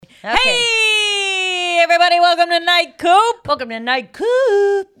Okay. Hey, everybody, welcome to Night Coop. Welcome to Night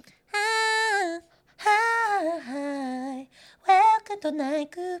Coop. Hi, hi, hi. Welcome to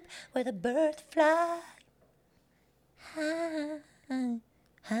Night Coop, where the birds fly. Hi,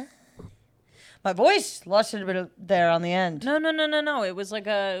 hi. My voice lost a bit there on the end. No. It was like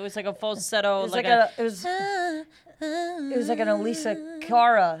a falsetto. It was like an Elisa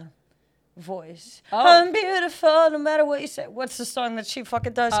Cara voice. Oh. I'm beautiful no matter what you say. What's the song that she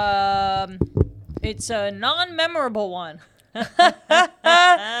fucking does? It's a non-memorable one. Got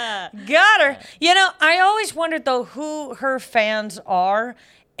her. You know, I always wondered though who her fans are,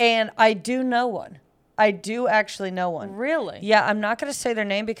 and I do know one. I do actually know one. Really? Yeah, I'm not going to say their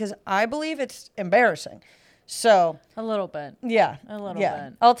name because I believe it's embarrassing. So, A little bit. yeah. A little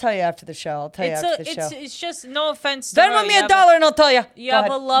bit. I'll tell you after the show. It's just no offense to her. Venmo me $1 and I'll tell you. You have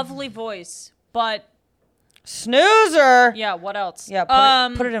a lovely voice, but Snoozer. yeah. What else? Yeah,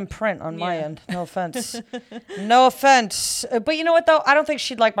 put it in print on my end. No offense. No offense. But you know what, though? I don't think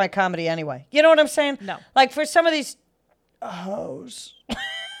she'd like my comedy anyway. You know what I'm saying? No. Like, for some of these hoes.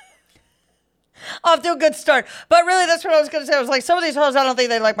 Off to a good start. But really, that's what I was going to say. I was like, some of these hoes, I don't think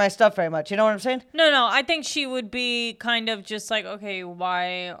they like my stuff very much. You know what I'm saying? No. I think she would be kind of just like, okay,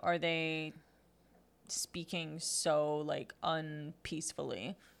 why are they speaking so like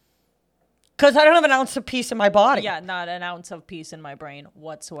unpeacefully? Because I don't have an ounce of peace in my body. Yeah, not an ounce of peace in my brain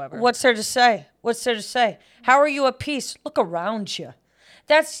whatsoever. What's there to say? What's there to say? How are you at peace? Look around you.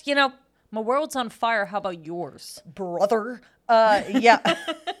 That's, you know, My world's on fire. How about yours? brother. Yeah.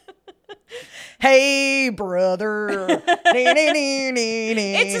 Hey, brother.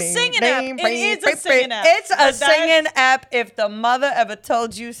 It's a singing app. It is a singing app. It's a But singing app if the mother ever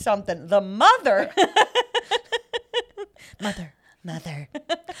told you something. The mother. Mother.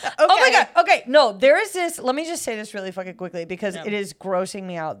 Oh my God. Okay. No, there is this. Let me just say this really fucking quickly because it is grossing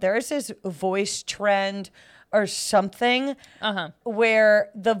me out. There is this voice trend or something where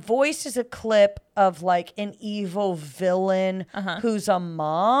the voice is a clip of like an evil villain who's a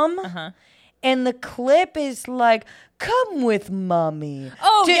mom. And the clip is like, come with mommy.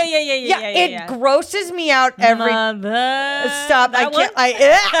 Oh, Dude, yeah. It grosses me out every Mother. Stop. That one?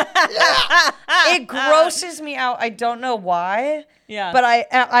 It grosses me out. I don't know why. Yeah. But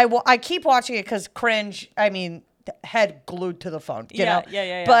I keep watching it because cringe. I mean, head glued to the phone. You know?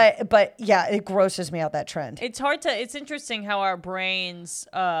 Yeah. But yeah, it grosses me out, that trend. It's interesting how our brains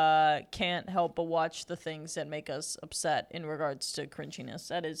can't help but watch the things that make us upset in regards to cringiness.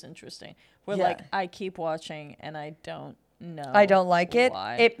 That is interesting. We're Yeah. like, I keep watching and I don't know. I don't like it.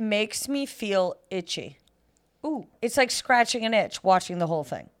 why. It makes me feel itchy. Ooh, it's like scratching an itch watching the whole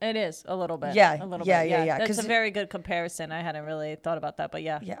thing. It is a little bit. Yeah, A little yeah, bit. yeah, yeah, That's 'cause a very good comparison. I hadn't really thought about that, but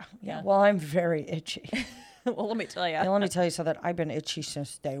yeah. Yeah. Well, I'm very itchy. Well, let me tell you. And let me tell you something. I've been itchy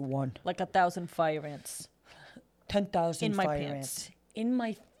since day one. Like 1,000 fire ants. 10,000 In my fire pants. ants. In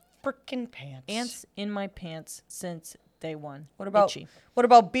my freaking pants. Ants in my pants since day one. What about Itchy. what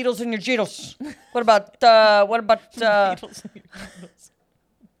about Beatles in your Jeetles? What about Beetles in your Beetles.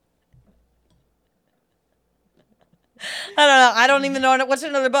 I don't know. I don't even know what's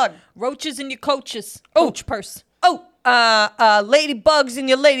another bug. Roaches in your coaches. Coach purse. Oh, ladybugs in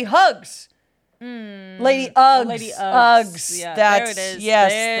your lady hugs. Lady Uggs. Lady Uggs. Yeah, there it is.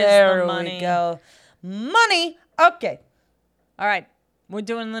 Yes, There's there the we money. go. Money. Okay. All right. We're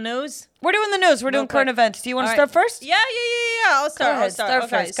doing the news? We're doing the news. We're doing current quick. events. Do you want to All start right. first? Yeah. I'll start. ahead, I'll start. start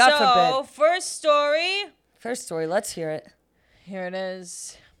Okay. first. God so, forbid. first story. First story. Let's hear it. Here it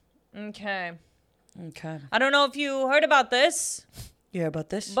is. Okay. Okay. I don't know if you heard about this, You hear about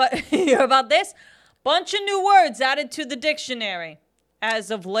this? but you heard about this? Bunch of new words added to the dictionary. As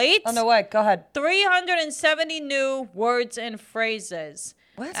of late, Oh, no way. Go ahead. 370 new words and phrases.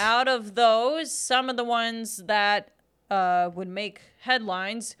 What? Out of those, some of the ones that would make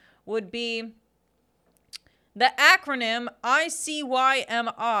headlines would be the acronym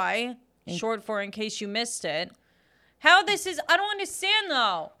ICYMI, short for in case you missed it. How this is, I don't understand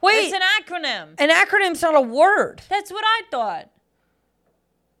though. Wait. It's an acronym. An acronym's not a word. That's what I thought.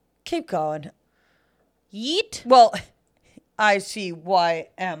 Keep going. Yeet. Well,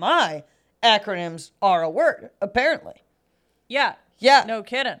 ICYMI. Acronyms are a word, apparently. Yeah. Yeah. No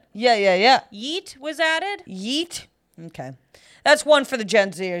kidding. Yeah. Yeet was added. Yeet. Okay. That's one for the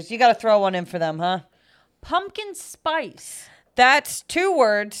Gen Zers. You got to throw one in for them, huh? Pumpkin spice. That's two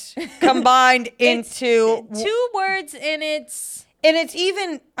words combined into Two words and it's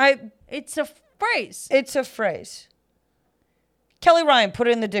even it's a phrase. it's a phrase. Kelly Ryan, put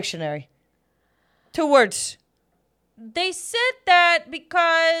it in the dictionary. Two words. They said that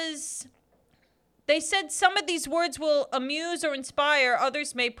because They said some of these words will amuse or inspire,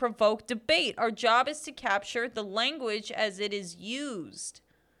 others may provoke debate. Our job is to capture the language as it is used.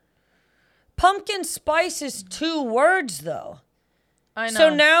 Pumpkin spice is 2 words, though. I know. So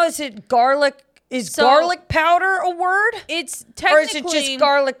now is it garlic? Is garlic powder a word? It's technically... Or is it just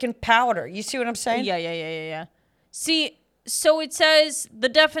garlic and powder? You see what I'm saying? Yeah. See, so it says the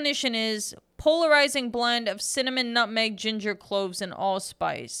definition is polarizing blend of cinnamon, nutmeg, ginger, cloves, and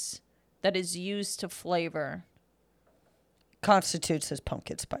allspice that is used to flavor. Constitutes as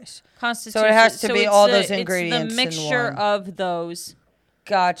pumpkin spice. Constitutes. So it has to be all those ingredients. It's the mixture in one. of those.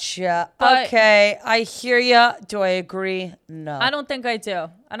 Gotcha. But okay, I hear ya. Do I agree? No. I don't think I do.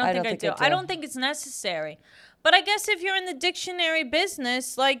 I don't think I do. I don't think it's necessary. But I guess if you're in the dictionary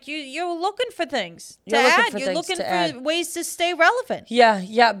business, like you're looking for things to add. You're looking for ways to stay relevant.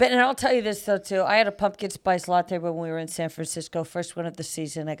 Yeah. But and I'll tell you this though too. I had a pumpkin spice latte when we were in San Francisco, first one of the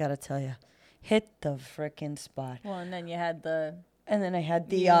season. I gotta tell you, hit the frickin' spot. Well, and then you had the. And then I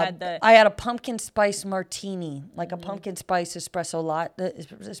had I had a pumpkin spice martini, like a pumpkin spice espresso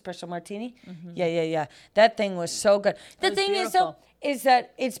martini. Mm-hmm. Yeah. That thing was so good. The thing is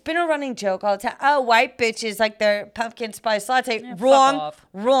that it's been a running joke all the time. Oh, white bitches like their pumpkin spice latte. Yeah,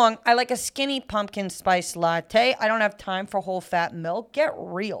 wrong. I like a skinny pumpkin spice latte. I don't have time for whole fat milk. Get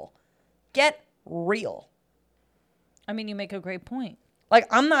real. I mean, you make a great point. Like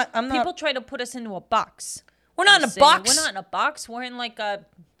I'm not. People try to put us into a box. We're not in a box. We're not in a box. We're in like a.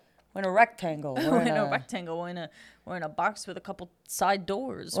 We're in a rectangle. We're in a rectangle. We're in a box with a couple side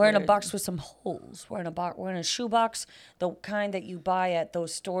doors. We're in a box with some holes. We're in a shoe box, the kind that you buy at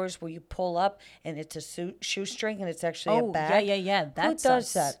those stores where you pull up and it's a shoestring and it's actually a bag. Yeah. Who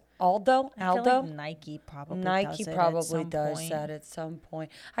does that? Aldo? Like Nike probably does that at some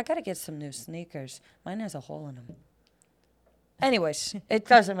point. I got to get some new sneakers. Mine has a hole in them. Anyways, it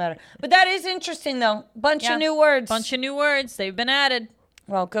doesn't matter. But that is interesting, though. Bunch of new words. They've been added.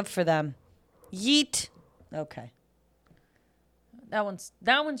 Well, good for them. Yeet. Okay. That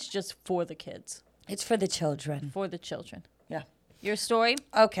one's just for the kids. It's for the children. For the children. Yeah. Your story?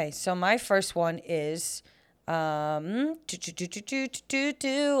 Okay, so my first one is Okay.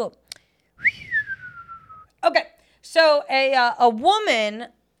 So a woman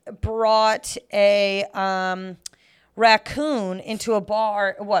brought a raccoon into a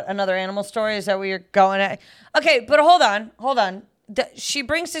bar. What, another animal story? Is that where you're going at? Okay, but hold on. She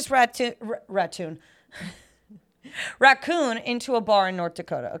brings this raccoon into a bar in North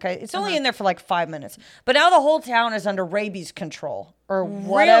Dakota. Okay, it's only in there for like 5 minutes, but now the whole town is under rabies control or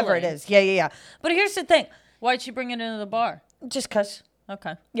whatever it is. Yeah. But here's the thing: why'd she bring it into the bar? Just cause.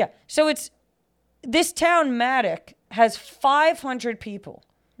 Okay. Yeah. So it's this town, Maddox, has 500 people,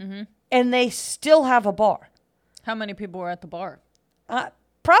 and they still have a bar. How many people were at the bar?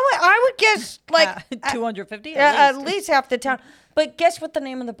 Probably, I would guess like 250. At least half the town. But guess what the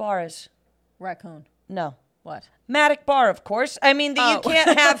name of the bar is? Raccoon. No. What? Maddox Bar, of course. I mean, you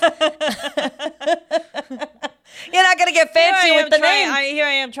can't have. You're not gonna get fancy with the name. Here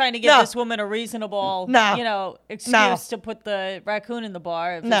I am trying to give this woman a reasonable, excuse to put the raccoon in the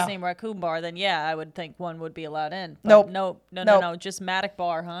bar. If it's the same Raccoon Bar, then I would think one would be allowed in. But no. Just Maddox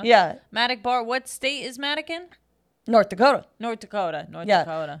Bar, huh? Yeah. Maddox Bar. What state is Maddox in? North Dakota. North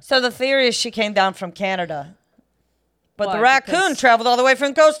Dakota. So the theory is she came down from Canada. But the raccoon traveled all the way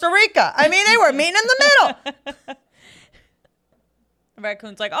from Costa Rica. I mean, they were meeting in the middle. The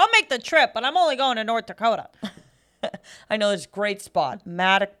raccoon's like, I'll make the trip, but I'm only going to North Dakota. I know this great spot,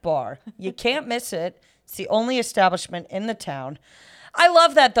 Maddox Bar. You can't miss it. It's the only establishment in the town. I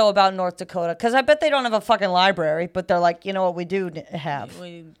love that, though, about North Dakota, because I bet they don't have a fucking library, but they're like, you know what we do have?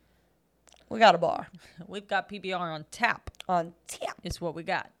 We got a bar. We've got PBR on tap. On tap. Is what we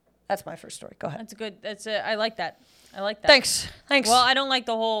got. That's my first story. Go ahead. That's good. I like that. Thanks. Well, I don't like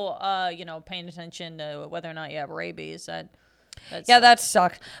the whole, paying attention to whether or not you have rabies. That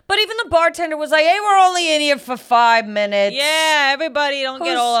sucks. But even the bartender was like, "Hey, we're only in here for 5 minutes." Yeah, everybody don't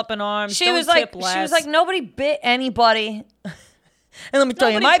get all up in arms. She was like, nobody bit anybody. And let me tell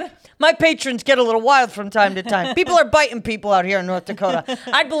you, my patrons get a little wild from time to time. People are biting people out here in North Dakota.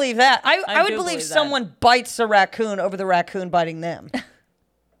 I'd believe that. I would believe someone bites a raccoon over the raccoon biting them.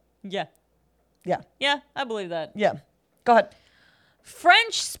 Yeah. Yeah. Yeah, I believe that. Yeah. Go ahead.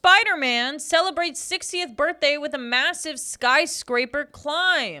 French Spider-Man celebrates 60th birthday with a massive skyscraper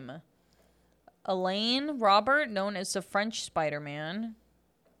climb. Alain Robert, known as the French Spider-Man,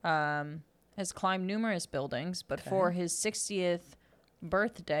 has climbed numerous buildings, but for his 60th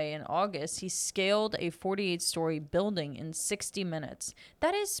birthday in August, he scaled a 48-story building in 60 minutes.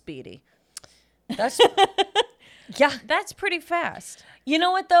 That is speedy. Yeah. That's pretty fast. You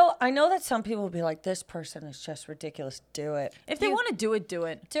know what, though? I know that some people will be like, this person is just ridiculous. Do it. If they want to do it, do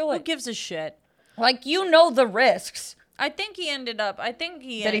it. Do it. Who gives a shit? Like, you know the risks. I think he ended up. Did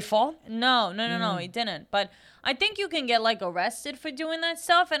he fall? No, he didn't. But I think you can get like arrested for doing that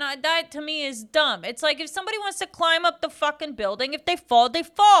stuff, and that to me is dumb. It's like if somebody wants to climb up the fucking building, if they fall, they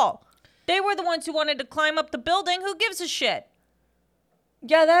fall. They were the ones who wanted to climb up the building. Who gives a shit?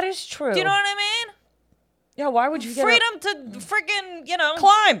 Yeah, that is true. Do you know what I mean? Yeah, why would you get freedom to freaking,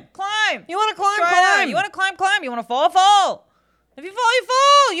 climb? You want to climb? Try climb. You want to climb. You want to fall. If you fall, you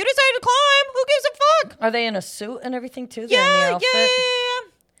fall. You decide to climb. Who gives a fuck? Are they in a suit and everything too? They're in the outfit? Yeah.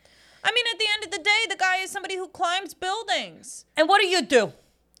 I mean, at the end of the day, the guy is somebody who climbs buildings. And what do you do?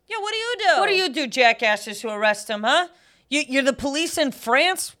 Yeah, what do you do? What do you do, jackasses who arrest him, huh? You're the police in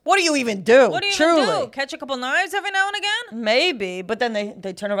France? What do you even do? What do you Truly? even do? Catch a couple knives every now and again? Maybe, but then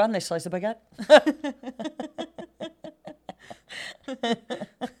they turn around and they slice a baguette.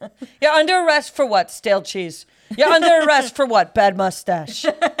 You're under arrest for what? Stale cheese. You're under arrest for what? Bad mustache.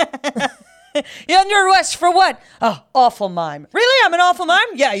 You're under arrest for what? Oh, awful mime. Really? I'm an awful mime?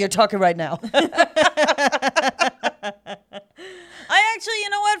 Yeah, you're talking right now. I actually, you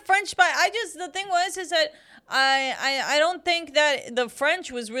know what? French spy. The thing is that I don't think that the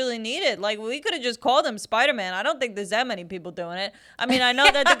French was really needed. Like, we could have just called him Spider-Man. I don't think there's that many people doing it. I mean, I know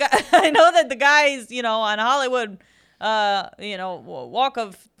that the guys, on Hollywood, Walk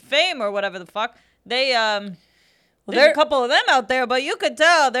of Fame or whatever the fuck, there's a couple of them out there, but you could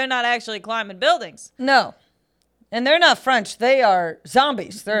tell they're not actually climbing buildings. No. And they're not French. They are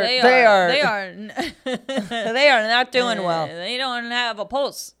zombies. They are not doing well. They don't have a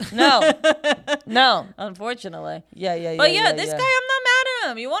pulse. No. Unfortunately. Yeah. But this guy, I'm not mad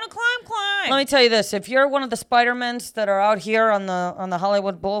at him. You want to climb. Let me tell you this: if you're one of the Spider-Mens that are out here on the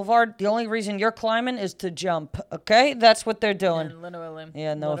Hollywood Boulevard, the only reason you're climbing is to jump. Okay, that's what they're doing. Yeah, literally.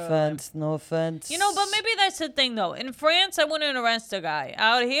 Yeah. No offense. But maybe that's the thing, though. In France, I wouldn't arrest a guy.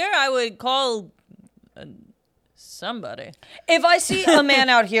 Out here, I would call somebody. If I see a man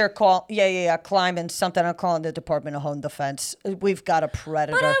out here climbing something, I'm calling the Department of Home Defense. We've got a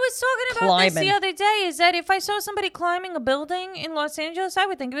predator. But I was talking about this the other day, is that if I saw somebody climbing a building in Los Angeles, I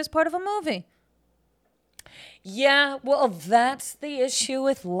would think it was part of a movie. Yeah, well, that's the issue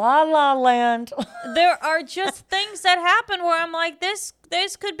with La La Land. There are just things that happen where I'm like, this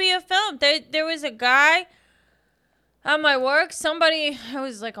could be a film. There was a guy at my work, it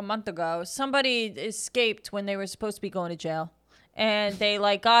was like a month ago, somebody escaped when they were supposed to be going to jail. And they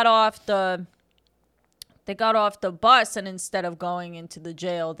got off the bus, and instead of going into the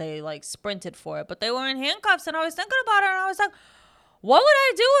jail, they sprinted for it. But they were in handcuffs, and I was thinking about it, and I was like, what would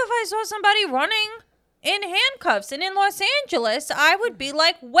I do if I saw somebody running in handcuffs? And in Los Angeles, I would be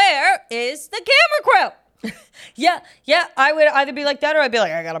like, where is the camera crew? Yeah, I would either be like that or I'd be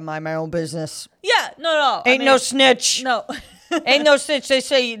like, I gotta mind my own business. Yeah, no. No snitch. No. Ain't no snitch. They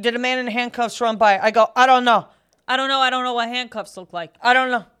say, did a man in handcuffs run by? I go, I don't know. I don't know what handcuffs look like. I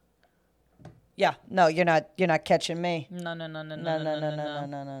don't know. Yeah, no, you're not catching me. No.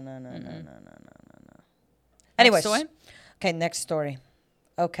 Anyways. Okay, next story.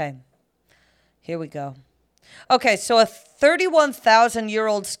 Okay. Here we go. Okay, so a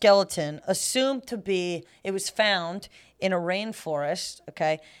 31,000-year-old skeleton it was found in a rainforest,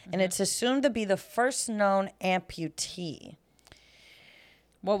 okay? Mm-hmm. And it's assumed to be the first known amputee.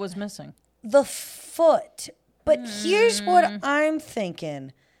 What was missing? The foot. But here's what I'm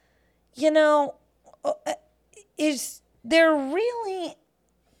thinking. Is there really...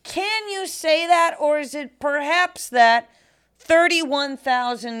 Can you say that, or is it perhaps that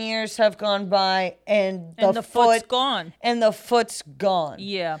 31,000 years have gone by and the foot's gone? And the foot's gone.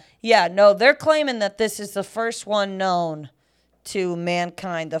 Yeah. Yeah, no, they're claiming that this is the first one known to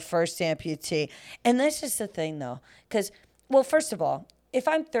mankind, the first amputee. And this is the thing, though, because, well, first of all, if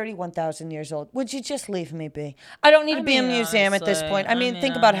I'm 31,000 years old, would you just leave me be? I don't need to be in a museum at this point. I mean,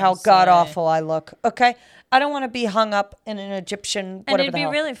 think about how god-awful I look, okay? I don't want to be hung up in an Egyptian whatever. And it'd be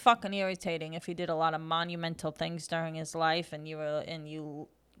really fucking irritating if he did a lot of monumental things during his life, and you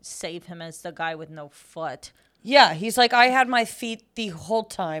save him as the guy with no foot. Yeah, he's like, I had my feet the whole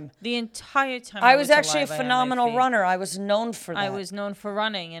time. The entire time. I was actually a phenomenal runner. I was known for that. I was known for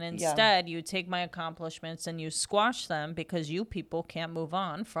running, and instead you take my accomplishments and you squash them because you people can't move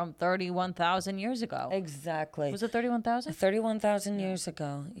on from 31,000 years ago. Exactly. Was it 31,000? 31,000 years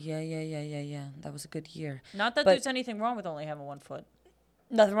ago. Yeah. That was a good year. Not that there's anything wrong with only having one foot.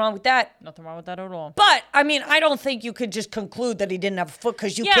 Nothing wrong with that. Nothing wrong with that at all. But, I mean, I don't think you could just conclude that he didn't have a foot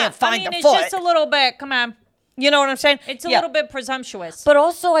because you can't find a foot. It's just a little bit. Come on. You know what I'm saying? It's a little bit presumptuous. But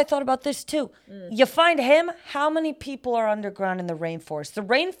also, I thought about this too. You find him, how many people are underground in the rainforest? The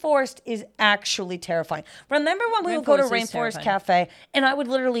rainforest is actually terrifying. Remember when we would go to Rainforest Cafe and I would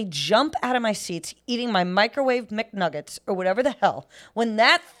literally jump out of my seats eating my microwave McNuggets or whatever the hell. When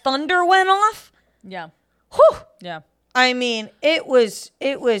that thunder went off, yeah. Whew. Yeah. I mean, it was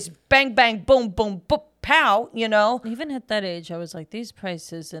bang, bang, boom, boom, boom, pow, you know? Even at that age, I was like, these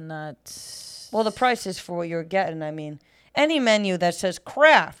prices and not... Well, the price is for what you're getting. I mean, any menu that says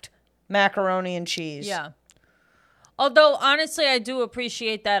Kraft macaroni and cheese. Yeah. Although, honestly, I do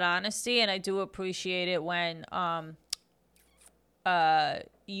appreciate that honesty, and I do appreciate it when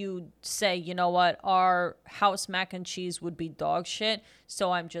you say, you know what, our house mac and cheese would be dog shit,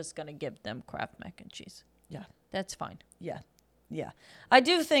 so I'm just going to give them Kraft mac and cheese. Yeah. That's fine. Yeah. Yeah. I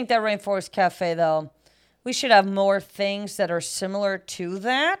do think that Rainforest Cafe, though, we should have more things that are similar to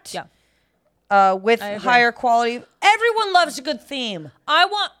that. Yeah. With higher quality. Everyone loves a good theme.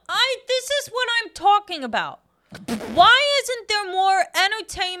 This is what I'm talking about. Why isn't there more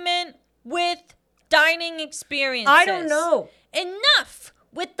entertainment with dining experiences? I don't know. Enough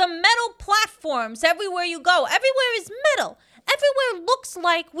with the metal platforms everywhere you go. Everywhere is metal. Everywhere looks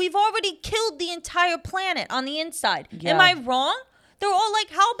like we've already killed the entire planet on the inside. Yeah. Am I wrong? They're all like,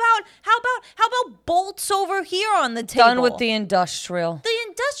 how about bolts over here on the table? Done with the industrial. The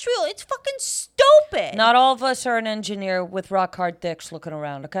industrial, it's fucking stupid. Not all of us are an engineer with rock hard dicks looking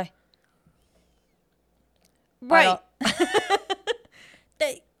around, okay? Right.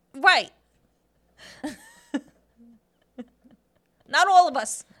 Right. Not all of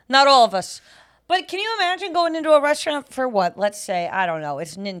us. Not all of us. But can you imagine going into a restaurant for what? Let's say, I don't know,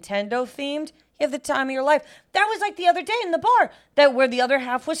 it's Nintendo themed. You have the time of your life. That was like the other day in the bar, where the other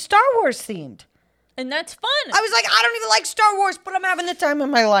half was Star Wars themed. And that's fun. I was like, I don't even like Star Wars, but I'm having the time of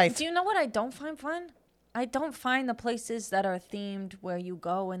my life. Do you know what I don't find fun? I don't find the places that are themed where you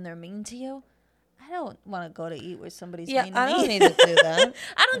go and they're mean to you. I don't want to go to eat where somebody's mean to me. Yeah, I don't need to do that.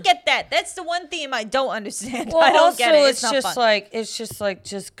 I don't get that. That's the one theme I don't understand. Well, I don't also, get it. It's just like,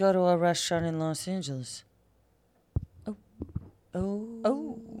 just go to a restaurant in Los Angeles.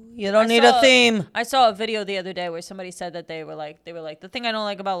 Oh. You don't need a theme. I saw a video the other day where somebody said that they were like, the thing I don't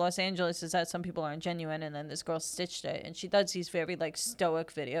like about Los Angeles is that some people aren't genuine, and then this girl stitched it, and she does these very like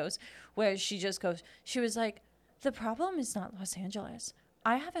stoic videos where she just goes, she was like, the problem is not Los Angeles.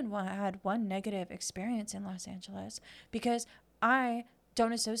 I haven't had one negative experience in Los Angeles because I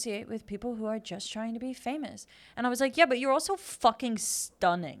don't associate with people who are just trying to be famous. And I was like, yeah, but you're also fucking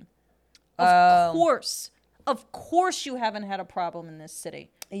stunning. Of course you haven't had a problem in this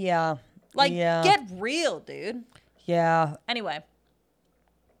city. Yeah. Like, get real, dude. Yeah. Anyway,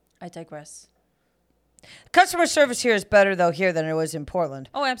 I digress. Customer service here is better, though, here than it was in Portland.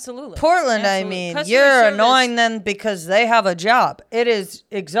 Oh, absolutely. Portland, absolutely. I mean, customer you're service. Annoying them because they have a job. It is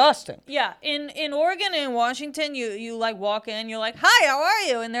exhausting. Yeah. In Oregon and Washington, you like walk in, you're like, hi, how are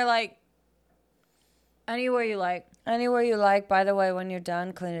you? And they're like, anywhere you like. Anywhere you like. By the way, when you're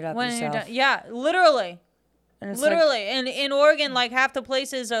done, clean it up yourself. You're done. Yeah, literally. Literally. And in Oregon, like half the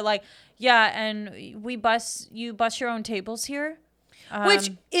places are like, yeah, and you bus your own tables here.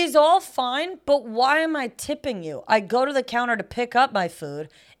 Which is all fine, but why am I tipping you? I go to the counter to pick up my food,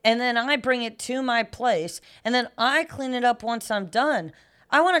 and then I bring it to my place, and then I clean it up once I'm done.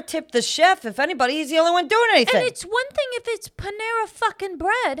 I want to tip the chef. If anybody, he's the only one doing anything. And it's one thing if it's Panera fucking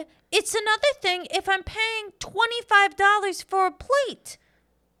bread. It's another thing if I'm paying $25 for a plate.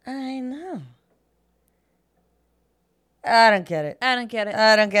 I know. I don't get it. I don't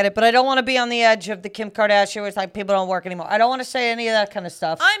get it. But I don't want to be on the edge of the Kim Kardashian where it's like people don't work anymore. I don't want to say any of that kind of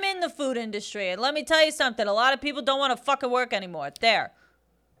stuff. I'm in the food industry, and let me tell you something. A lot of people don't want to fucking work anymore. There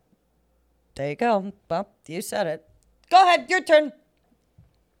you go. Well, you said it. Go ahead. Your turn.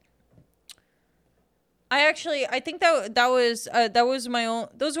 I think that was my own.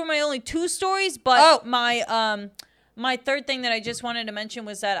 Those were my only two stories, but my third thing that I just wanted to mention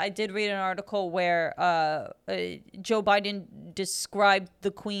was that I did read an article where Joe Biden described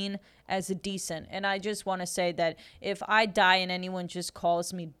the Queen as a decent. And I just want to say that if I die and anyone just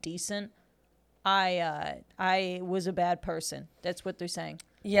calls me decent, I was a bad person. That's what they're saying.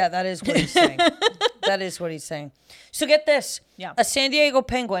 Yeah, that is what he's saying. That is what he's saying. So get this. Yeah. A San Diego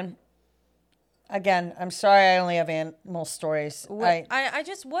penguin. Again, I'm sorry I only have animal stories.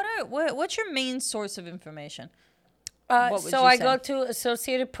 What's your main source of information? So I go to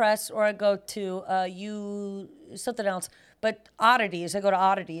Associated Press or I go to something else. But Oddities, I go to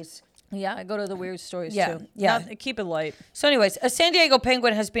Oddities. Yeah, I go to the weird stories too. Yeah. Keep it light. So anyways, a San Diego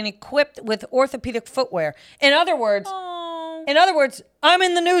penguin has been equipped with orthopedic footwear. In other words, I'm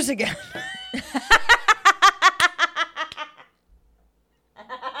in the news again.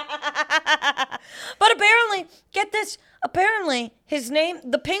 get this. Apparently,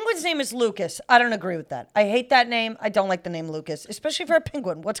 the penguin's name is Lucas. I don't agree with that. I hate that name. I don't like the name Lucas, especially for a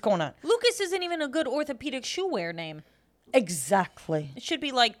penguin. What's going on? Lucas isn't even a good orthopedic shoe wear name. Exactly. It should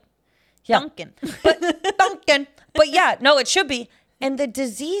be like Duncan. Duncan. But yeah, no, it should be. And the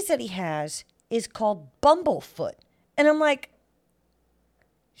disease that he has is called bumblefoot. And I'm like,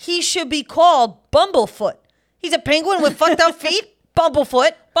 he should be called Bumblefoot. He's a penguin with fucked up feet.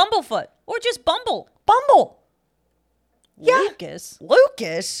 Bumblefoot. Bumblefoot. Or just Bumble. Bumble. Yeah.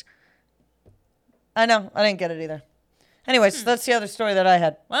 Lucas. I know. I didn't get it either. Anyways, that's the other story that I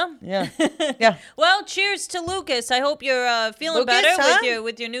had. Well. Yeah. Yeah. Well, cheers to Lucas. I hope you're feeling Lucas, better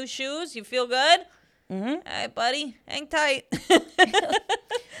with your new shoes. You feel good? Mm-hmm. All right, buddy. Hang tight.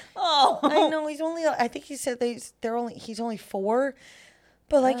 Oh. I know. I think he said he's only 4.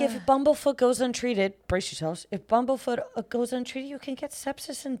 But like if Bumblefoot goes untreated, brace yourselves. If Bumblefoot goes untreated, you can get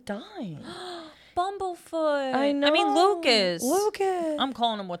sepsis and die. Bumblefoot. I know. I mean, Lucas. Lucas. I'm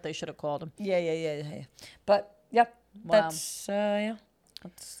calling him what they should have called him. Yeah. But yep, wow. That's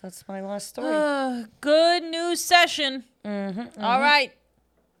my last story. Good news session. Mm-hmm. All right.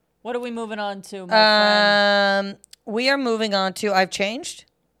 What are we moving on to, my friend? We are moving on to I've changed.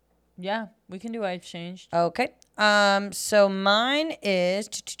 Yeah, we can do I've changed. Okay. So mine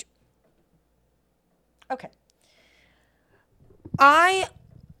is okay.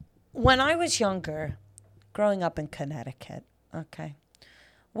 When I was younger, growing up in Connecticut, okay,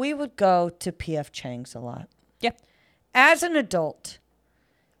 we would go to P.F. Chang's a lot. Yep. As an adult,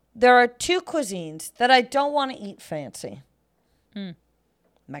 there are 2 cuisines that I don't want to eat fancy.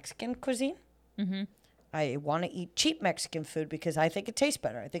 Mexican cuisine. Mm-hmm. I want to eat cheap Mexican food because I think it tastes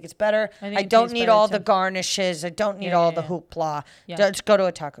better. I think it's better. I don't need all the garnishes. I don't need all the hoopla. Yeah. Just go to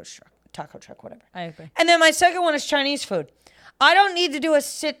a taco truck, whatever. I agree. And then my second one is Chinese food. I don't need to do a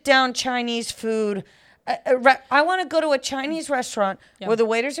sit-down Chinese food. I want to go to a Chinese restaurant where the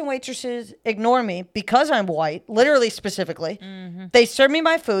waiters and waitresses ignore me because I'm white, literally specifically. Mm-hmm. They serve me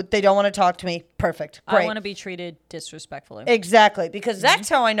my food. They don't want to talk to me. Perfect. Great. I want to be treated disrespectfully. Exactly, because that's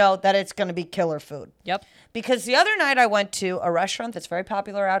how I know that it's going to be killer food. Yep. Because the other night I went to a restaurant that's very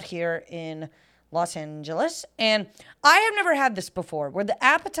popular out here in Los Angeles, and I have never had this before, where the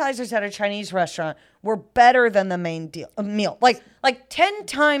appetizers at a Chinese restaurant were better than the main meal. Like 10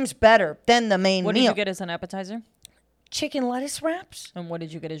 times better than the main meal. What did you get as an appetizer? Chicken lettuce wraps. And what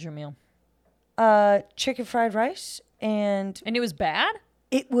did you get as your meal? Chicken fried rice, and it was bad?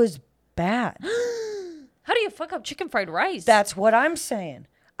 It was bad. How do you fuck up chicken fried rice? That's what I'm saying.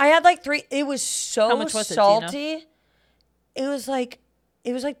 I had like 3. It was so How much was salty. It was like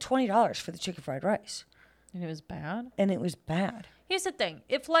 $20 for the chicken fried rice. And it was bad? And it was bad. Here's the thing.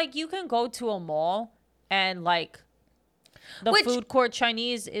 If, like, you can go to a mall and, like, the food court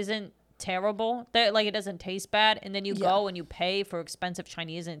Chinese isn't terrible, like, it doesn't taste bad, and then you go and you pay for expensive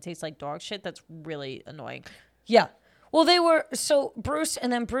Chinese and it tastes like dog shit, that's really annoying. Yeah. Well,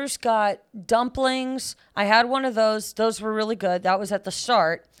 Bruce got dumplings. I had one of those. Those were really good. That was at the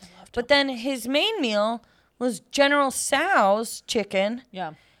start. But then his main meal was General Tso's chicken.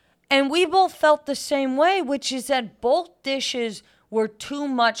 Yeah. And we both felt the same way, which is that both dishes were too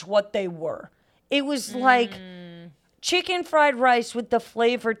much what they were. It was like chicken fried rice with the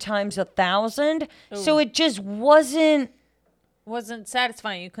flavor times 1,000. Ooh. So it just wasn't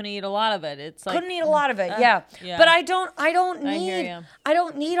satisfying. You couldn't eat a lot of it. It's like couldn't eat a lot of it. Yeah. But I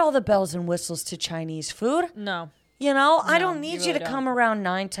don't need all the bells and whistles to Chinese food. No. You know, I don't need you to come around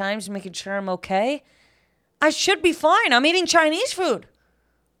 9 times making sure I'm okay. I should be fine. I'm eating Chinese food.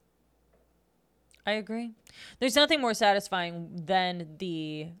 I agree. There's nothing more satisfying than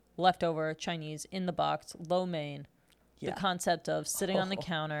the leftover Chinese in the box, lo mein. The concept of sitting on the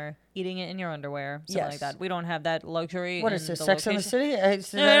counter, eating it in your underwear, something like that. We don't have that luxury. What is this, Sex in the City?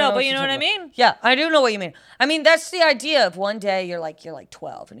 No, but you know what I mean? Yeah, I do know what you mean. I mean, that's the idea of one day you're like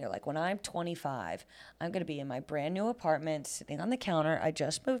 12, and you're like, when I'm 25, I'm going to be in my brand new apartment, sitting on the counter. I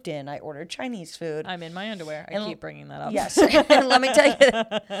just moved in. I ordered Chinese food. I'm in my underwear. I keep bringing that up. Yes. And let me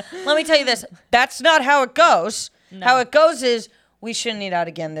tell you this. That's not how it goes. No. How it goes is, we shouldn't eat out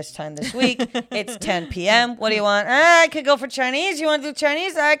again this week. It's 10 p.m. What do you want? I could go for Chinese. You want to do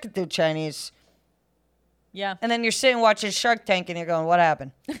Chinese? I could do Chinese. Yeah. And then you're sitting watching Shark Tank and you're going, what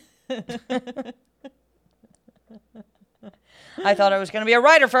happened? I thought I was going to be a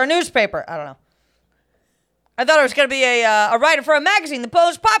writer for a newspaper. I don't know. I thought I was going to be a writer for a magazine, the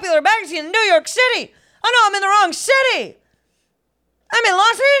most popular magazine in New York City. Oh, no, I'm in the wrong city. I'm in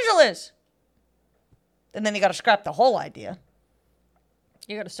Los Angeles. And then you got to scrap the whole idea.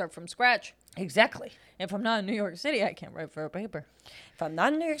 You got to start from scratch. Exactly. If I'm not in New York City, I can't write for a paper. If I'm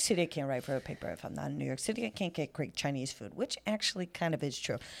not in New York City, I can't write for a paper. If I'm not in New York City, I can't get great Chinese food, which actually kind of is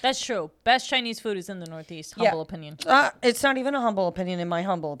true. That's true. Best Chinese food is in the Northeast. Humble opinion. It's not even a humble opinion, in my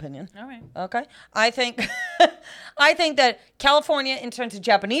humble opinion. All right. Okay. I think that California, in terms of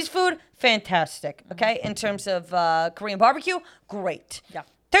Japanese food, fantastic. Okay. In terms of Korean barbecue, great. Yeah.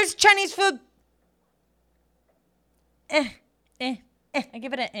 There's Chinese food. I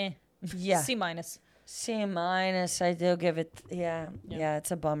give it an eh. Yeah. C minus. C minus. I do give it. Yeah.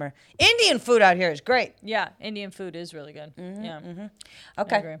 It's a bummer. Indian food out here is great. Yeah. Indian food is really good. Yeah.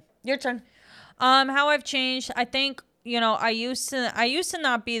 Okay. Your turn. How I've changed. I think, I used to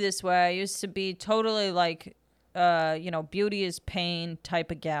not be this way. I used to be totally like, beauty is pain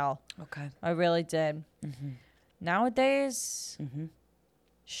type of gal. Okay. I really did. Nowadays,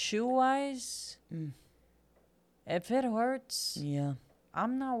 shoe wise, if it hurts, yeah,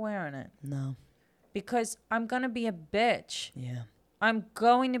 I'm not wearing it. No. Because I'm going to be a bitch. Yeah. I'm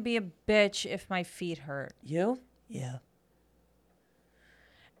going to be a bitch if my feet hurt. You? Yeah.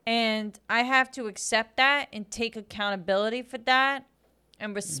 And I have to accept that and take accountability for that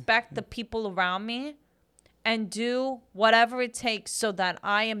and respect the people around me and do whatever it takes so that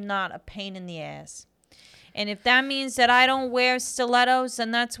I am not a pain in the ass. And if that means that I don't wear stilettos,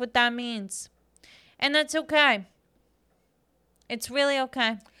 then that's what that means. And that's okay. It's really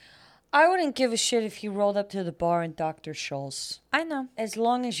okay. I wouldn't give a shit if you rolled up to the bar in Dr. Scholl's. I know. As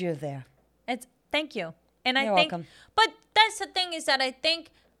long as you're there. Thank you. And You're I think, welcome. But that's the thing is that I think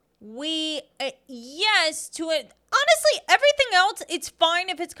yes to it. Honestly, everything else, it's fine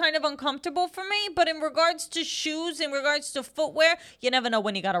if it's kind of uncomfortable for me. But in regards to shoes, in regards to footwear, you never know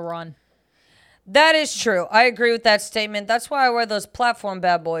when you got to run. That is true. I agree with that statement. That's why I wear those platform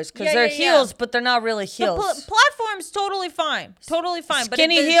bad boys. Because they're heels, but they're not really heels. The platform's totally fine. Totally fine.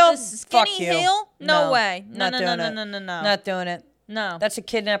 Skinny but heel? Skinny Fuck you. heel? No way. No. Not doing it. No. That's a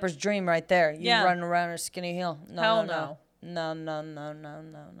kidnapper's dream right there. You Yeah. running around in a skinny heel. No, Hell no.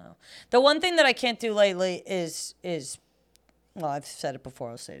 The one thing that I can't do lately is well, I've said it before,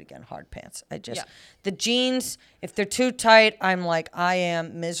 I'll say it again, hard pants. The jeans, if they're too tight, I'm like, I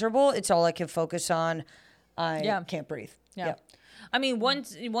am miserable. It's all I can focus on. I can't breathe. Yeah. I mean,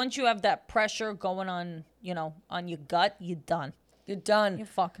 once you have that pressure going on, on your gut, you're done. You're done. You're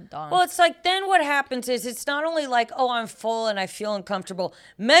fucking done. Well, it's like then what happens is it's not only like, oh, I'm full and I feel uncomfortable.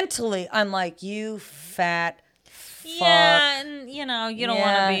 Mentally, I'm like, you fat fuck. Yeah, and you don't want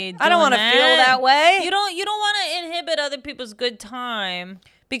to be. I don't want to feel that way. You don't want to inhibit other people's good time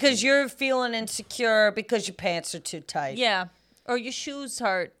because you're feeling insecure because your pants are too tight. Yeah, or your shoes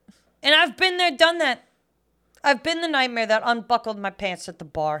hurt. And I've been there, done that. I've been the nightmare that unbuckled my pants at the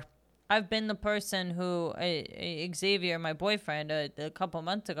bar. I've been the person who, Xavier, my boyfriend, a couple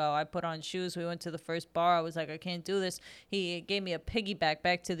months ago, I put on shoes. We went to the first bar. I was like, I can't do this. He gave me a piggyback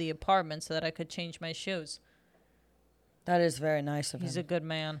back to the apartment so that I could change my shoes. That is very nice of him. He's a good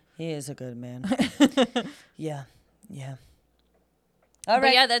man. He is a good man. Yeah. All right.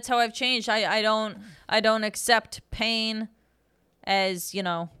 But yeah, that's how I've changed. I don't accept pain as,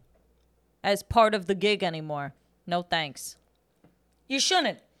 as part of the gig anymore. No thanks. You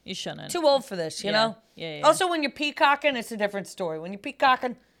shouldn't. You shouldn't. Too old for this, you know? Yeah. Also, when you're peacocking, it's a different story. When you're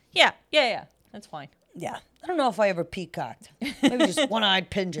peacocking... Yeah. That's fine. Yeah. I don't know if I ever peacocked. Maybe just one-eyed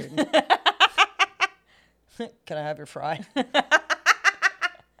pigeon. Can I have your fry?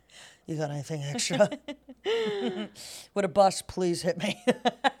 You got anything extra? With a bus, please hit me.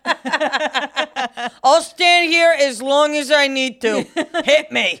 I'll stand here as long as I need to.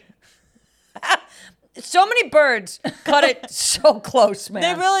 Hit me. So many birds cut it so close, man.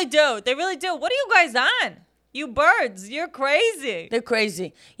 They really do. What are you guys on? You birds, you're crazy. They're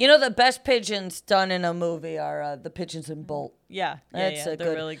crazy. The best pigeons done in a movie are the pigeons in Bolt. Yeah. They're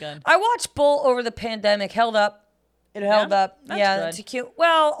really good. I watched Bolt over the pandemic. Held up. It held up. That's it's cute.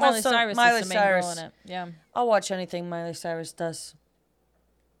 Well, Miley also Cyrus Miley is the main girl Cyrus. in it. Yeah. I'll watch anything Miley Cyrus does.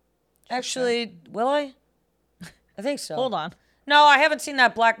 Actually, will I? I think so. Hold on. No, I haven't seen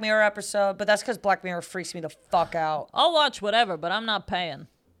that Black Mirror episode, but that's because Black Mirror freaks me the fuck out. I'll watch whatever, but I'm not paying.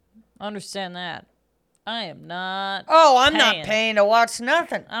 Understand that. I am not. Oh, I'm not paying to watch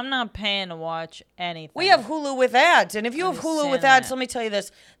nothing. I'm not paying to watch anything. We have Hulu with ads, and if you have Hulu with ads, let me tell you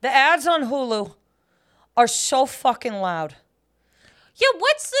this: the ads on Hulu are so fucking loud. Yeah,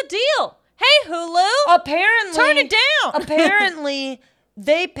 what's the deal? Hey, Hulu. Apparently, turn it down. Apparently,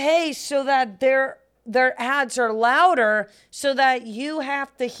 they pay so that their ads are louder, so that you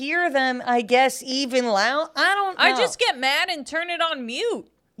have to hear them. I guess even loud. I don't know. I just get mad and turn it on mute.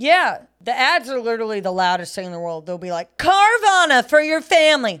 Yeah, the ads are literally the loudest thing in the world. They'll be like, Carvana for your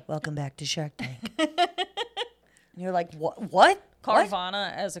family. Welcome back to Shark Tank. And you're like, what?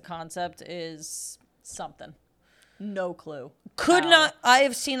 Carvana as a concept is something. No clue. I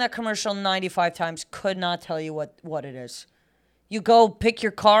have seen that commercial 95 times. Could not tell you what it is. You go pick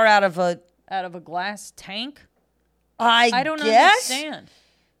your car out of a glass tank? I don't guess? understand.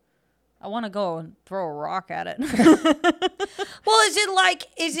 I want to go and throw a rock at it. Well, is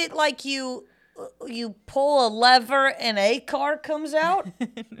it like you pull a lever and a car comes out?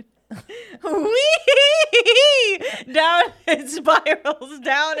 Whee! Down, it spirals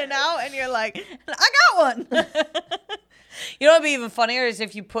down and out, and you're like, I got one. You know what'd be even funnier is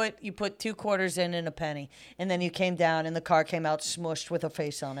if you put 2 quarters in and a penny, and then you came down and the car came out smushed with a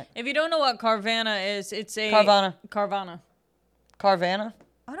face on it. If you don't know what Carvana is, it's a Carvana.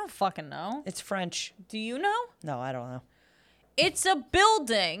 I don't fucking know. It's French. Do you know? No, I don't know. It's a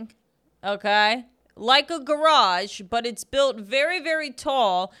building, okay, like a garage, but it's built very, very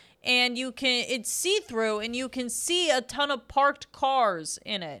tall, and it's see-through, and you can see a ton of parked cars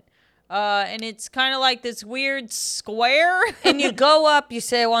in it. And it's kind of like this weird square. And you go up, you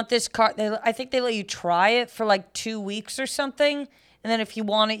say, I want this car. I think they let you try it for like 2 weeks or something. And then if you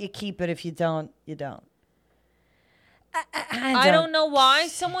want it, you keep it. If you don't, you don't. I don't know why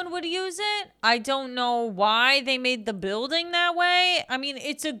someone would use it. I don't know why they made the building that way. I mean,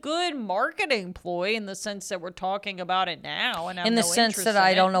 it's a good marketing ploy in the sense that we're talking about it now. And in the sense that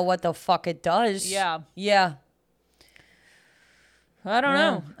I don't know what the fuck it does. Yeah. Yeah. I don't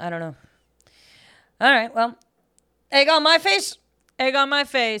know. All right, well, egg on my face. Egg on my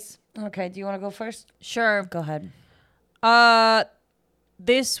face. Okay, do you want to go first? Sure. Go ahead.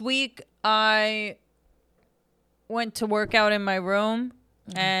 This week I went to work out in my room,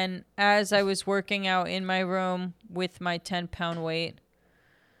 and as I was working out in my room with my 10-pound weight,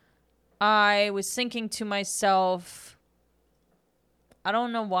 I was thinking to myself, I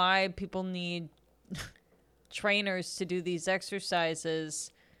don't know why people need trainers to do these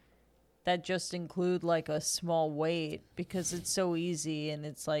exercises that just include like a small weight, because it's so easy, and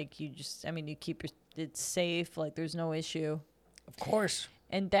it's like you keep it's safe, like there's no issue. Of course.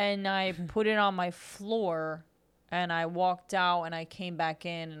 And then I put it on my floor, and I walked out, and I came back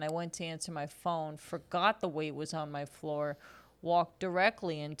in, and I went to answer my phone, forgot the weight was on my floor, walked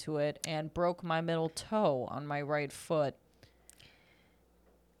directly into it, and broke my middle toe on my right foot.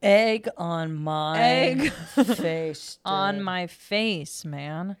 Egg on my face. Dude. On my face,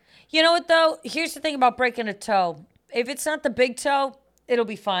 man. You know what, though? Here's the thing about breaking a toe. If it's not the big toe, it'll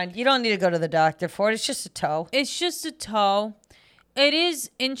be fine. You don't need to go to the doctor for it. It's just a toe. It's just a toe. It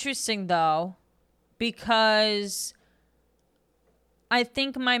is interesting, though, because I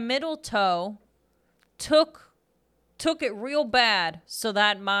think my middle toe took it real bad so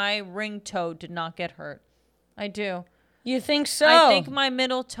that my ring toe did not get hurt. I do. You think so? I think my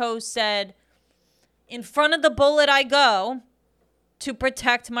middle toe said, in front of the bullet I go, to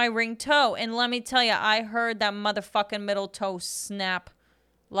protect my ring toe. And let me tell you, I heard that motherfucking middle toe snap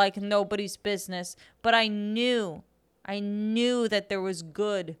like nobody's business. But I knew that there was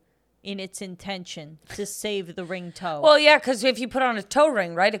good in its intention to save the ring toe. Well, yeah, because if you put on a toe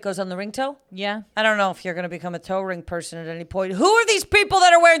ring, right, it goes on the ring toe? Yeah. I don't know if you're going to become a toe ring person at any point. Who are these people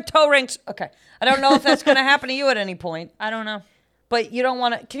that are wearing toe rings? Okay. I don't know if that's going to happen to you at any point. I don't know. But you don't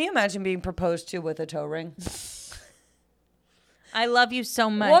want to... Can you imagine being proposed to with a toe ring? I love you so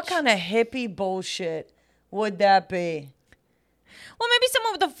much. What kind of hippie bullshit would that be? Well, maybe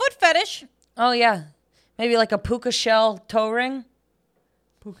someone with a foot fetish. Oh, yeah. Maybe like a puka shell toe ring?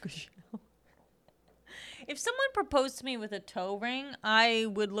 Puka shell. If someone proposed to me with a toe ring, I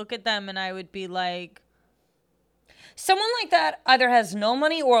would look at them and I would be like... Someone like that either has no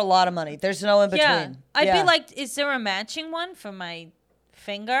money or a lot of money. There's no in between. Yeah. I'd be like, is there a matching one for my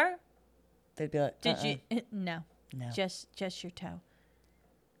finger? They'd be like, Did you? No. Just your toe.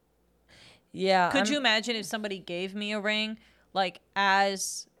 Yeah. Could you imagine if somebody gave me a ring, like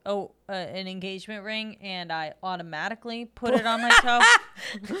as an engagement ring, and I automatically put it on my toe?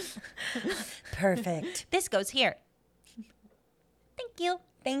 Perfect. This goes here. Thank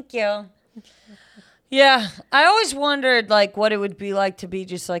you. Yeah, I always wondered like what it would be like to be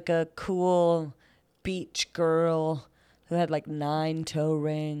just like a cool beach girl who had like 9 toe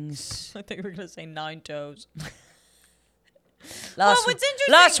rings. I think we were gonna say 9 toes. What's interesting?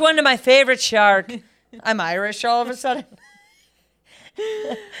 Last one to my favorite shark. I'm Irish all of a sudden.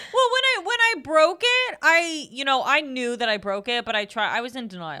 Well, when I broke it, I knew that I broke it, but I was in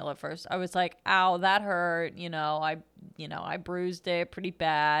denial at first. I was like, "Ow, that hurt." I bruised it pretty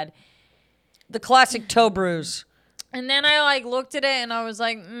bad. The classic toe bruise. And then I like looked at it and I was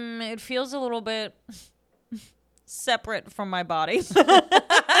like, it feels a little bit separate from my body.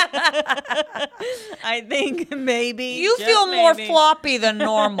 I think maybe you feel more floppy than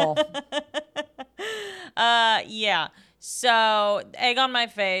normal. Yeah. So egg on my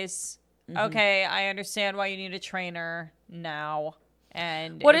face. Okay, I understand why you need a trainer now.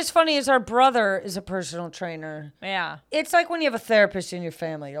 And what is funny is our brother is a personal trainer. Yeah. It's like when you have a therapist in your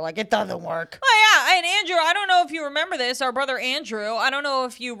family. You're like, it doesn't work. Oh, yeah. And Andrew, I don't know if you remember this. Our brother Andrew, I don't know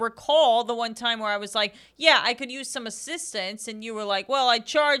if you recall the one time where I was like, yeah, I could use some assistance. And you were like, well, I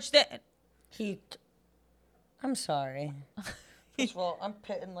charged it. I'm sorry. First of all, I'm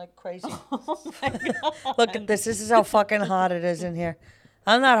pitting like crazy. Oh, my God. Look at this. This is how fucking hot it is in here.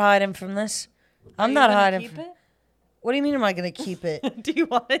 I'm not hiding from this. I'm not hiding from it. What do you mean am I going to keep it? Do you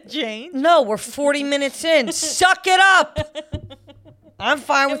want to change? No, we're 40 minutes in. Suck it up. I'm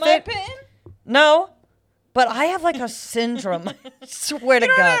fine with it. Pitting? No, but I have like a syndrome. I swear to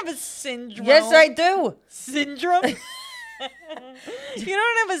God. You don't have a syndrome. Yes, I do. Syndrome? You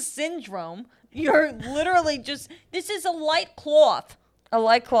don't have a syndrome. You're literally just, this is a light cloth. A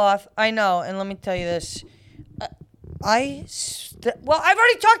light cloth. I know. And let me tell you this. I've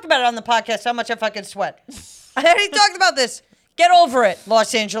already talked about it on the podcast, how much I fucking sweat. I already talked about this. Get over it,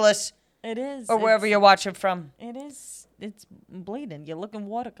 Los Angeles. It is. Or wherever you're watching from. It is. It's bleeding. You're looking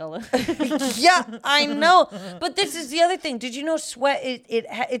watercolor. Yeah, I know. But this is the other thing. Did you know sweat,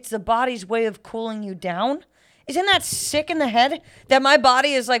 it's the body's way of cooling you down? Isn't that sick in the head? That my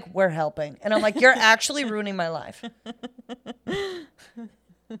body is like, we're helping. And I'm like, you're actually ruining my life.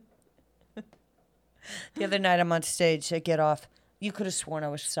 The other night I'm on stage at Get Off. You could have sworn I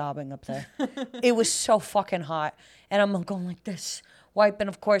was sobbing up there. It was so fucking hot. And I'm going like this, wiping.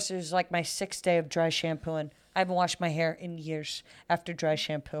 Of course, it was like my 6th day of dry shampooing. I haven't washed my hair in years after dry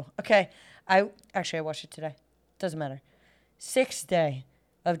shampoo. Okay. I washed it today. Doesn't matter. 6th day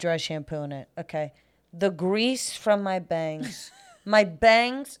of dry shampooing it. Okay. The grease from my bangs. My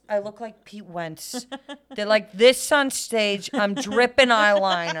bangs, I look like Pete Wentz. They're like this on stage. I'm dripping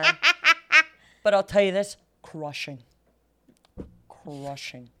eyeliner. But I'll tell you this, crushing.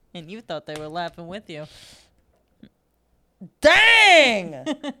 And you thought they were laughing with you. Dang!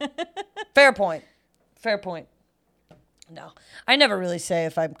 Fair point. No, I never really say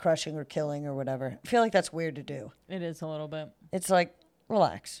if I'm crushing or killing or whatever. I feel like that's weird to do. It is a little bit. It's like,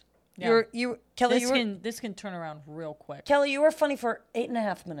 relax. Yeah. Kelly, this can turn around real quick. Kelly, you were funny for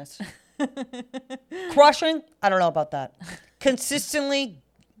 8.5 minutes. Crushing? I don't know about that. Consistently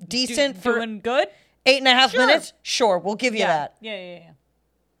decent for doing good? 8.5 minutes? Sure, we'll give you that. Yeah.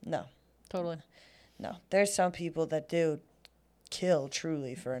 No. Totally. No. There's some people that do kill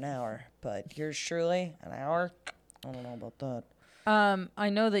truly for an hour, but yours truly, an hour? I don't know about that. I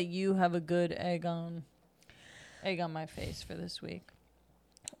know that you have a good egg on my face for this week.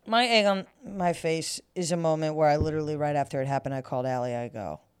 My egg on my face is a moment where I literally, right after it happened, I called Allie. I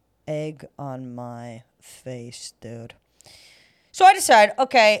go, egg on my face, dude. So I decided,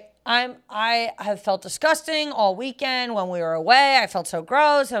 okay, I have felt disgusting all weekend when we were away. I felt so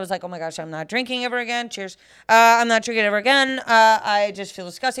gross. I was like, oh my gosh, I'm not drinking ever again. Cheers. I'm not drinking ever again. I just feel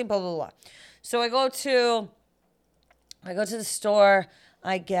disgusting, blah, blah, blah. So I go to the store.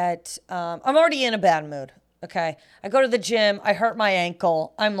 I get, I'm already in a bad mood. Okay. I go to the gym. I hurt my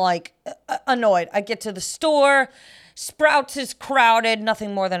ankle. I'm like annoyed. I get to the store. Sprouts is crowded.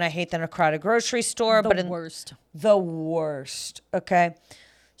 Nothing more than I hate than a crowded grocery store. The worst. The worst. Okay.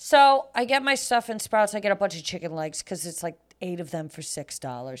 So I get my stuff in Sprouts. I get a bunch of chicken legs because it's like 8 of them for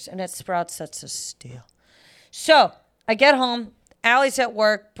 $6. And at Sprouts, that's a steal. So I get home. Allie's at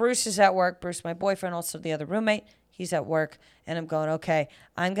work. Bruce is at work. Bruce, my boyfriend, also the other roommate. He's at work. And I'm going, okay,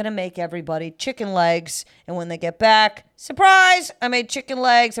 I'm going to make everybody chicken legs. And when they get back, surprise, I made chicken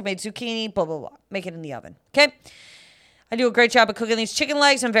legs. I made zucchini, blah, blah, blah. Make it in the oven. Okay? I do a great job of cooking these chicken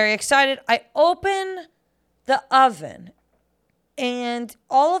legs. I'm very excited. I open the oven. And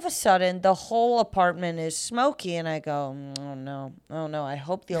all of a sudden, the whole apartment is smoky. And I go, oh, no. I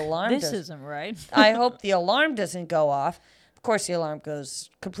hope the alarm This isn't right. I hope the alarm doesn't go off. Of course, the alarm goes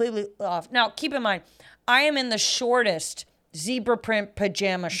completely off. Now, keep in mind, I am in the shortest zebra print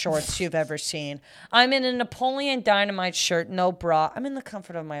pajama shorts you've ever seen. I'm in a Napoleon Dynamite shirt, no bra. I'm in the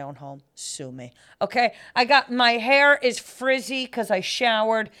comfort of my own home. Sue me. Okay? My hair is frizzy because I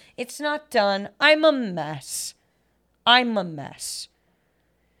showered. It's not done. I'm a mess.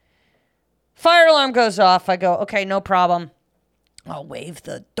 Fire alarm goes off. I go, okay, no problem. I'll wave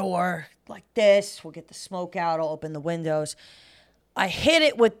the door like this. We'll get the smoke out. I'll open the windows. I hit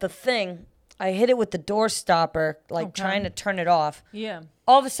it with the thing. I hit it with the door stopper, like trying to turn it off. Yeah.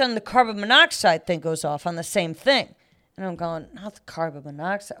 All of a sudden, the carbon monoxide thing goes off on the same thing. And I'm going, not the carbon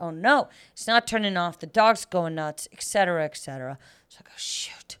monoxide. Oh, no, it's not turning off. The dog's going nuts, et cetera, et cetera. So I go,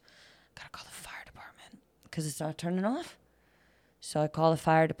 shoot, got to call the fire department because it's not turning off. So I call the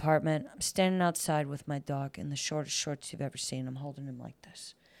fire department. I'm standing outside with my dog in the shortest shorts you've ever seen. I'm holding him like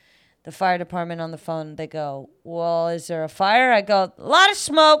this. The fire department on the phone, they go, well, is there a fire? I go, a lot of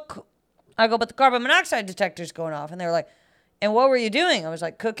smoke. I go, but the carbon monoxide detector's going off. And they're like, and what were you doing? I was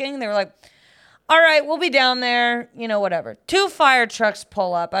like, cooking. They were like, all right, we'll be down there, whatever. 2 fire trucks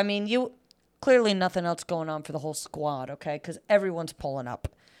pull up. I mean, clearly nothing else going on for the whole squad, okay? Because everyone's pulling up.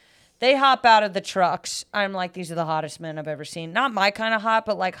 They hop out of the trucks. I'm like, these are the hottest men I've ever seen. Not my kind of hot,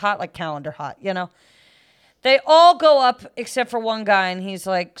 but like hot, like calendar hot, They all go up except for one guy, and he's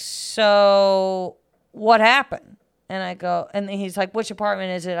like, so what happened? And I go, and he's like, which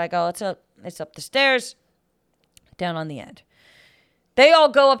apartment is it? I go, it's up the stairs, down on the end. They all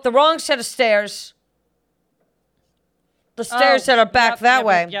go up the wrong set of stairs. The stairs that are back that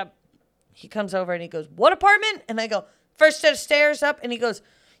way. Yep. He comes over and he goes, what apartment? And I go, first set of stairs up. And he goes,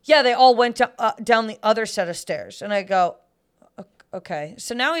 yeah, they all went down the other set of stairs. And I go, okay.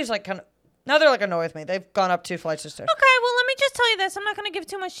 So now he's like now they're like annoyed with me. They've gone up 2 flights of stairs. Okay, well, let me just tell you this. I'm not going to give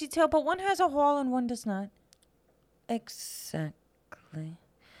too much detail, but one has a hall and one does not. Exactly.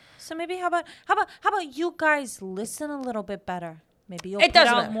 So maybe how about you guys listen a little bit better? Maybe you'll put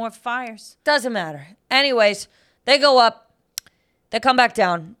doesn't out matter. more fires. Doesn't matter. Anyways, they go up. They come back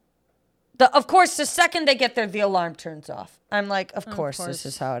down. Of course, the second they get there, the alarm turns off. I'm like, of course, this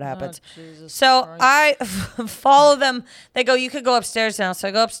is how it happens. So Christ. I follow them. They go, you could go upstairs now. So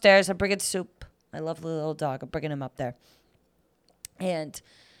I go upstairs. I bring it soup. I love the little dog. I'm bringing him up there. And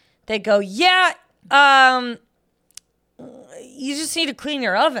they go, yeah, you just need to clean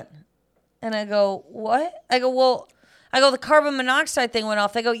your oven. And I go, what? I go, the carbon monoxide thing went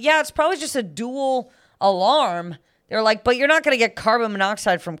off. They go, yeah, it's probably just a dual alarm. They're like, but you're not going to get carbon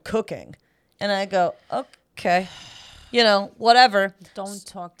monoxide from cooking. And I go, okay, whatever. Don't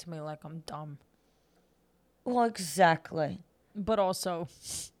talk to me like I'm dumb. Well, exactly. But also.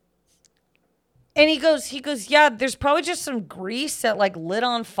 And he goes, yeah, there's probably just some grease that like lit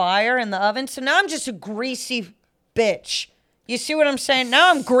on fire in the oven. So now I'm just a greasy bitch. You see what I'm saying?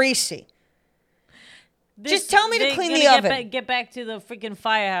 Now I'm greasy. Just tell me to clean the oven. Get back to the freaking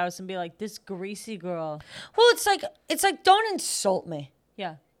firehouse and be like, this greasy girl. Well, it's like, don't insult me.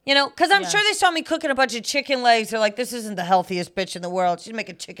 Yeah. Because I'm sure they saw me cooking a bunch of chicken legs. They're like, this isn't the healthiest bitch in the world. She's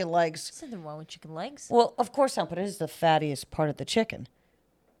making chicken legs. There's nothing wrong with chicken legs. Well, of course not, but it is the fattiest part of the chicken.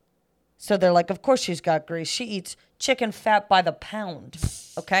 So they're like, of course she's got grease. She eats chicken fat by the pound.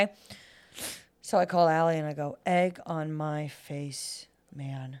 Okay? So I call Allie and I go, egg on my face,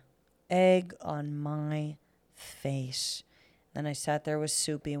 man. Egg on my face. Then I sat there with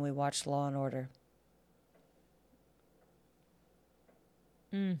Soupy and we watched Law and Order.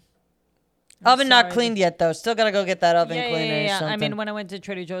 Oven not cleaned yet, though. Still got to go get that oven cleaner or something. I mean, when I went to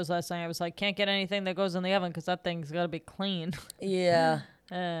Trader Joe's last night, I was like, can't get anything that goes in the oven because that thing's got to be clean. Yeah.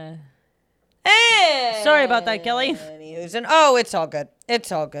 Sorry about that, Kelly. Oh, it's all good.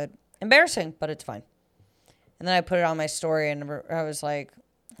 It's all good. Embarrassing, but it's fine. And then I put it on my story, and I was like,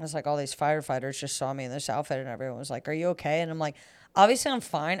 all these firefighters just saw me in this outfit, and everyone was like, are you okay? And I'm like, obviously I'm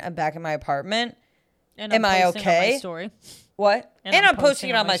fine. I'm back in my apartment. And Am I okay? On my story. What? And I'm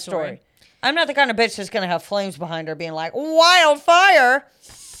posting it on my story. I'm not the kind of bitch that's going to have flames behind her being like, wildfire.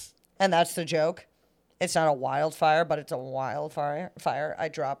 And that's the joke. It's not a wildfire, but it's a wildfire. I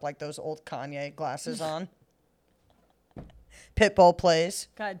drop like those old Kanye glasses on. Pitbull plays.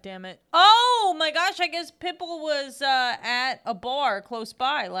 God damn it. Oh my gosh, I guess Pitbull was at a bar close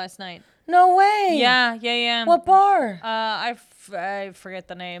by last night. No way. Yeah. What bar? I forget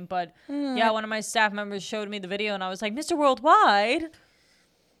the name, but yeah, one of my staff members showed me the video and I was like, Mr. Worldwide.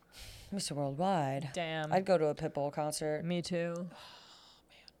 Mr. Worldwide. Damn. I'd go to a Pitbull concert. Me too. Oh,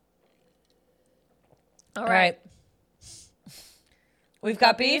 man. All right. We've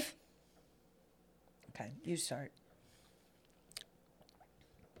got beef? Okay, you start.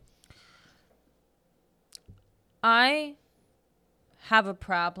 I have a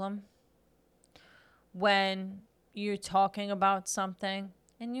problem when you're talking about something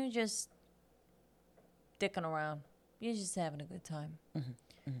and you're just dicking around. You're just having a good time. Mm-hmm.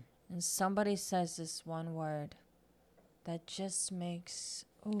 Mm-hmm. And somebody says this one word that just makes,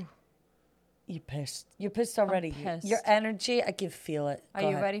 ooh. You're pissed. You're pissed already. I'm pissed. Your energy, I can feel it. Are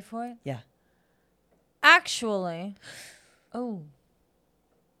you ready for it? Yeah. Actually, oh.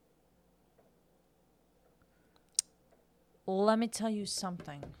 Let me tell you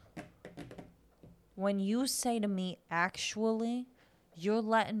something. When you say to me, actually, you're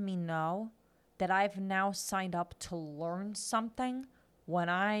letting me know that I've now signed up to learn something when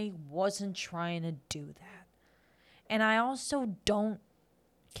I wasn't trying to do that. And I also don't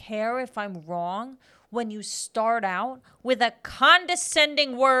care if I'm wrong when you start out with a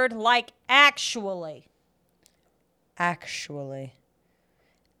condescending word like actually. Actually,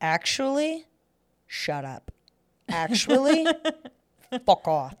 shut up. Actually, fuck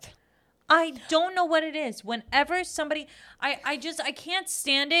off. I don't know what it is. Whenever somebody, I can't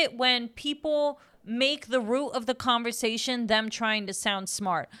stand it when people make the root of the conversation them trying to sound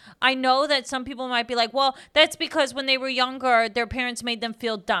smart. I know that some people might be like, well, that's because when they were younger, their parents made them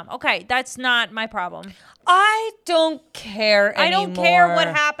feel dumb. Okay, that's not my problem. I don't care anymore. I don't care what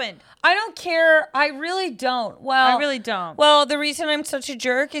happened. I don't care. I really don't. Well, I really don't. Well, the reason I'm such a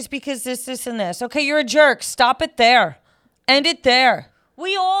jerk is because this, and this. Okay, you're a jerk. Stop it there. End it there.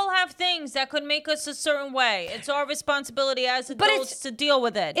 We all have things that could make us a certain way. It's our responsibility as adults to deal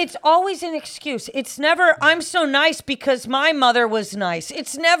with it. It's always an excuse. It's never, I'm so nice because my mother was nice.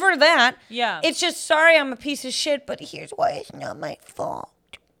 It's never that. Yeah. It's just, sorry, I'm a piece of shit, but here's why it's not my fault.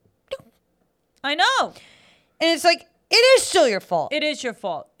 I know. And it's like, it is still your fault. It is your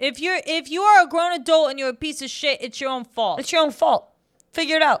fault. If you are a grown adult and you're a piece of shit, it's your own fault. It's your own fault.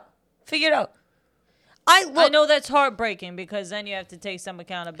 Figure it out. I know that's heartbreaking because then you have to take some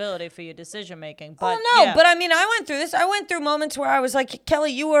accountability for your decision making. But but I mean, I went through this. I went through moments where I was like,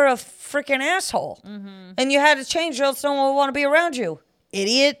 Kelly, you were a freaking asshole. Mm-hmm. And you had to change or else no one would want to be around you.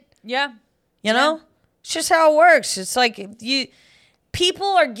 Idiot. Yeah. You know? It's just how it works. It's like people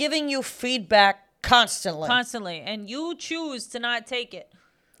are giving you feedback constantly. And you choose to not take it.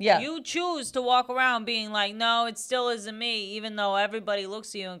 Yeah. You choose to walk around being like, no, it still isn't me, even though everybody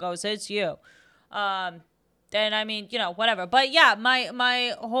looks at you and goes, it's you. Then I mean, whatever. But yeah,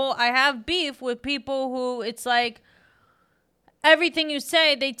 my whole, I have beef with people who it's like everything you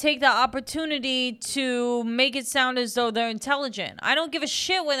say, they take the opportunity to make it sound as though they're intelligent. I don't give a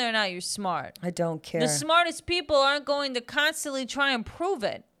shit whether or not you're smart. I don't care. The smartest people aren't going to constantly try and prove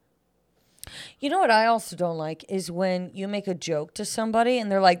it. You know what I also don't like is when you make a joke to somebody and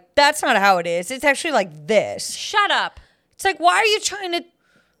they're like, that's not how it is. It's actually like this. Shut up. It's like, why are you trying to...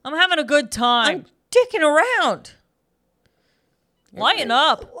 I'm having a good time. I'm dicking around. Lighten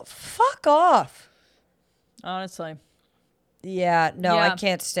up. Fuck off. Honestly. Yeah, no, yeah. I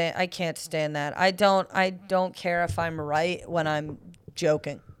can't stand that. I don't care if I'm right when I'm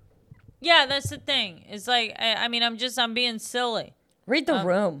joking. Yeah, that's the thing. It's like, I'm being silly. Read the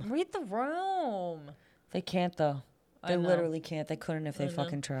room. Read the room. They can't, though. They literally can't. They couldn't if they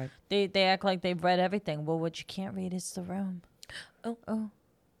fucking tried. They act like they've read everything. Well, what you can't read is the room. Oh.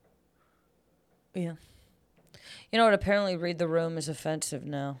 Yeah. You know what? Apparently read the room is offensive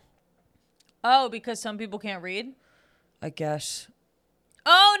now. Oh, because some people can't read? I guess.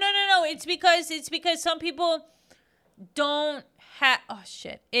 Oh, no. It's because some people don't have... Oh,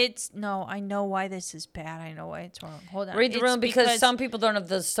 shit. I know why this is bad. I know why it's wrong. Hold on. Read the room because some people don't have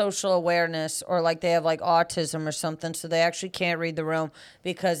the social awareness or like they have like autism or something, so they actually can't read the room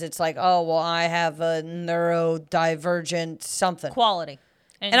because it's like, oh, well, I have a neurodivergent something. Quality.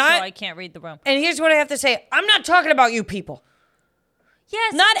 And so I can't read the room. And here's what I have to say. I'm not talking about you people.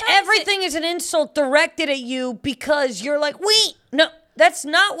 Yes. Not everything is an insult directed at you because you're like, no, that's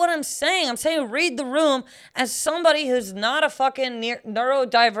not what I'm saying. I'm saying read the room as somebody who's not a fucking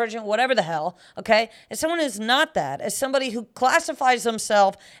neurodivergent, whatever the hell, okay? As someone who's not that. As somebody who classifies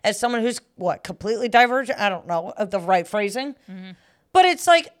themselves as someone who's, completely divergent? I don't know the right phrasing. Mm-hmm. But it's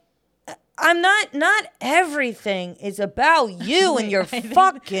like, I'm not everything is about you and your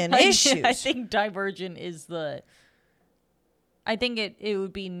fucking issues. I think divergent is I think it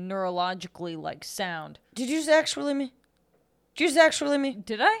would be neurologically like sound. Did you just actually me?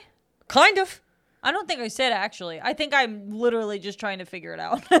 Did I? Kind of. I don't think I said actually. I think I'm literally just trying to figure it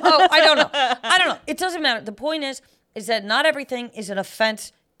out. Oh, I don't know. It doesn't matter. The point is that not everything is an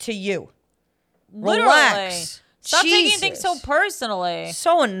offense to you. Literally. Relax. Stop taking things so personally.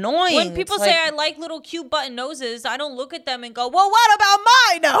 So annoying. When people say I like little cute button noses, I don't look at them and go, well, what about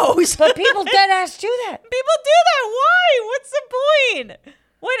my nose? But people dead ass do that. People do that. Why? What's the point?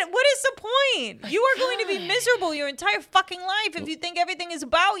 What is the point? You are going to be miserable your entire fucking life if you think everything is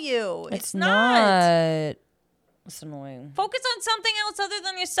about you. It's not. It's annoying. Focus on something else other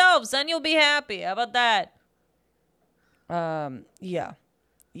than yourselves, then you'll be happy. How about that? Yeah.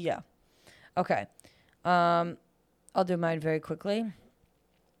 Okay. I'll do mine very quickly.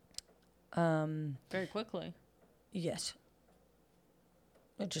 Very quickly? Yes.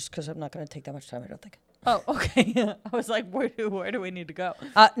 Just because I'm not going to take that much time, I don't think. Oh, okay. I was like, where do we need to go?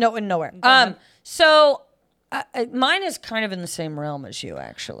 No, nowhere. So Mine is kind of in the same realm as you,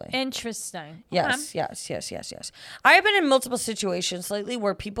 actually. Interesting. Yes. I have been in multiple situations lately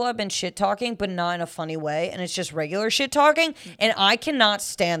where people have been shit talking, but not in a funny way, and it's just regular shit talking, and I cannot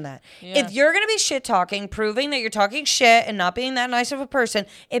stand that. Yeah. If you're gonna be shit talking, proving that you're talking shit and not being that nice of a person,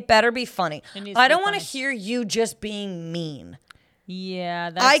 it better be funny. I don't want to hear you just being mean.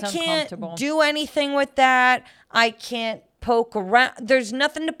 Yeah, that's uncomfortable. I can't do anything with that. I can't poke around. There's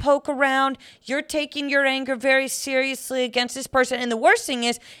nothing to poke around. You're taking your anger very seriously against this person. And the worst thing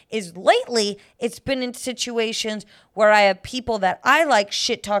is lately it's been in situations where I have people that I like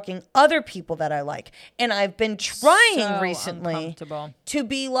shit talking other people that I like. And I've been trying recently to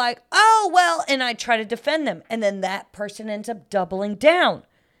be like, oh, well, and I try to defend them. And then that person ends up doubling down.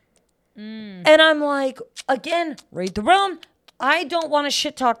 And I'm like, again, read the room. I don't want to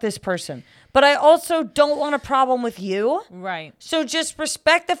shit talk this person, but I also don't want a problem with you. Right. So just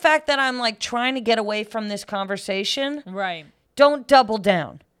respect the fact that I'm like trying to get away from this conversation. Right. Don't double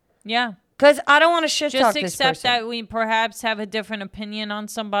down. Yeah. Because I don't want to shit talk this person. Just accept that we perhaps have a different opinion on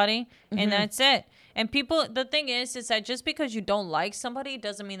somebody, and that's it. And people, the thing is that just because you don't like somebody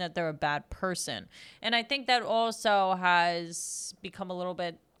doesn't mean that they're a bad person. And I think that also has become a little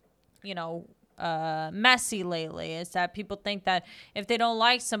bit, messy lately, is that people think that if they don't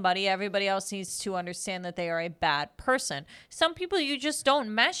like somebody, everybody else needs to understand that they are a bad person. Some people you just don't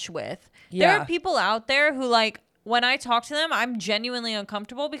mesh with. Yeah. There are people out there who, like, when I talk to them, I'm genuinely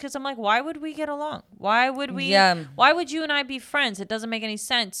uncomfortable because I'm like, why would we get along? Why would you and I be friends? It doesn't make any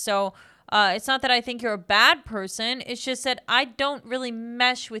sense. So it's not that I think you're a bad person. It's just that I don't really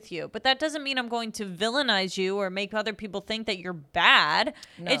mesh with you. But that doesn't mean I'm going to villainize you or make other people think that you're bad.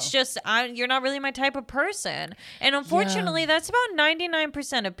 No. It's just you're not really my type of person. And unfortunately, that's about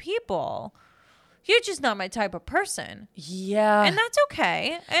 99% of people. You're just not my type of person. Yeah. And that's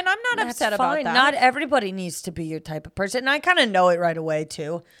okay. And I'm not upset about that. Not everybody needs to be your type of person. And I kind of know it right away,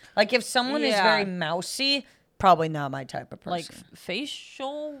 too. Like, if someone is very mousy, probably not my type of person. Like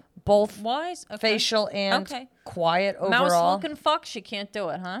facial? Both wise? Okay. Facial and quiet overall. Mouse-looking fucks, you can't do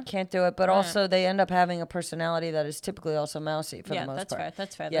it, huh? Can't do it. But also they end up having a personality that is typically also mousy for the most part. Yeah,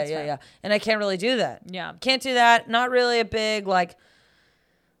 that's fair. Yeah. And I can't really do that. Yeah. Can't do that. Not really a big, like,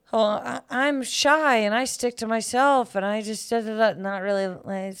 I'm shy and I stick to myself and I just not really.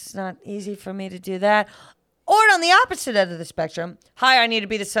 It's not easy for me to do that. Or on the opposite end of the spectrum, I need to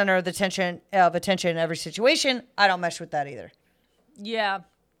be the center of attention in every situation. I don't mesh with that either. Yeah.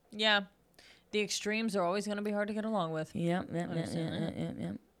 The extremes are always going to be hard to get along with. Yeah.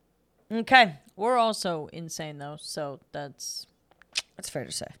 Okay. We're also insane though, so that's fair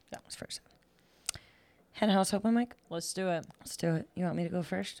to say. Yeah, that's fair to say. Hen house open mic? Let's do it. You want me to go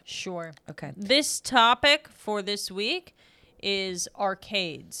first? Sure. Okay. This topic for this week is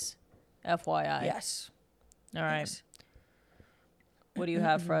arcades, FYI. Yes. All right. Yes. What do you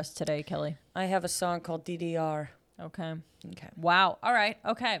have for us today, Kelly? I have a song called DDR. Okay. Wow. All right.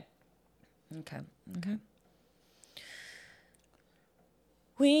 Okay.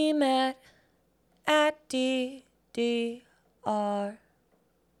 We met at DDR.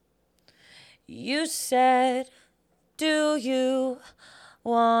 You said, do you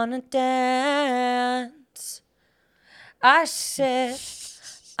wanna dance? I said,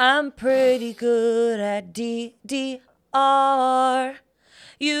 I'm pretty good at DDR.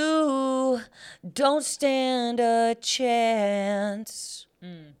 You don't stand a chance.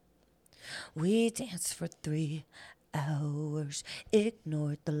 We danced for 3 hours,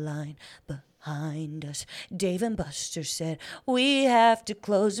 ignored the line behind us. Dave and Buster said, we have to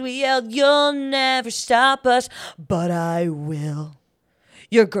close. We yelled, you'll never stop us, but I will.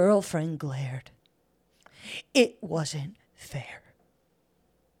 Your girlfriend glared. It wasn't fair.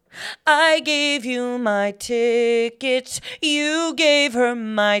 I gave you my tickets, you gave her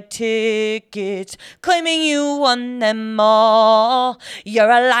my tickets, claiming you won them all.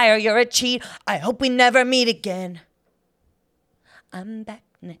 You're a liar, you're a cheat, I hope we never meet again. I'm back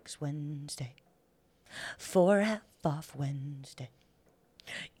next Wednesday for half off Wednesday.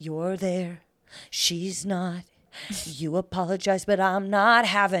 You're there, she's not. You apologize, but I'm not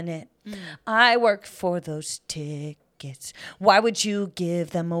having it. I worked for those tickets. Why would you give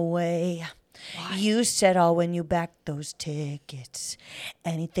them away? Why? You said when you backed those tickets.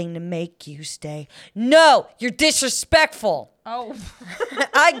 Anything to make you stay. No, you're disrespectful. Oh.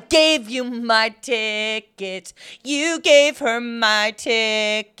 I gave you my tickets. You gave her my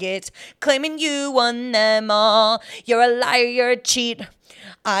tickets. Claiming you won them all. You're a liar, you're a cheat.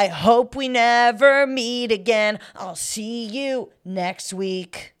 I hope we never meet again. I'll see you next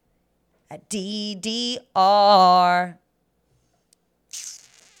week at DDR.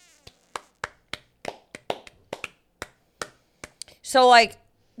 So like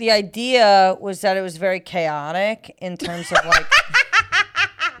the idea was that it was very chaotic in terms of like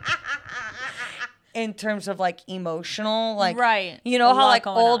in terms of like emotional, like right. You know A how lot like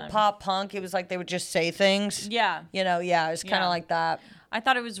going old on. pop punk, it was like they would just say things. Yeah. You know, yeah, it was kind of Yeah. like that. I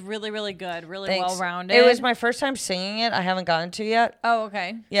thought it was really, really good, really Thanks. well-rounded. It was my first time singing it. I haven't gotten to yet. Oh,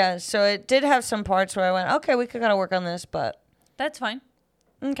 okay. Yeah, so it did have some parts where I went, okay, we could kind of work on this, but That's fine.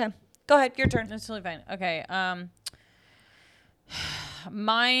 okay. Go ahead, your turn. That's totally fine. Okay.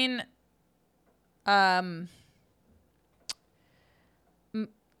 Mine.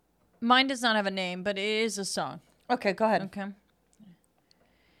 Mine does not have a name, but it is a song. Okay, go ahead. Okay.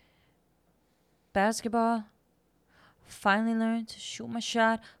 Basketball. Finally learned to shoot my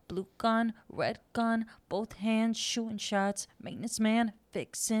shot. Blue gun, red gun, both hands shooting shots. Maintenance man,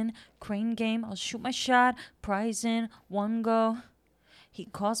 fixin', crane game. I'll shoot my shot. Prize in, one go. He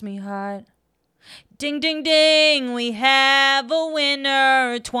calls me hot. Ding, ding, ding, we have a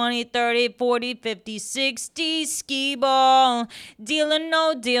winner. 20, 30, 40, 50, 60, skee ball. Deal or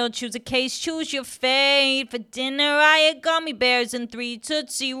no deal, choose a case, choose your fate. For dinner, I had gummy bears and 3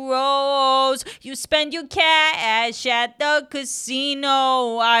 Tootsie Rolls. You spend your cash at the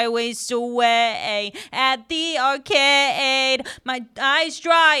casino. I waste away at the arcade. My eyes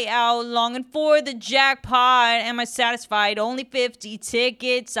dry out, longing for the jackpot. Am I satisfied? Only 50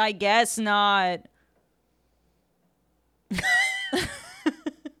 tickets? I guess not.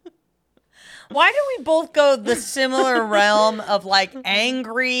 Why do we both go the similar realm of like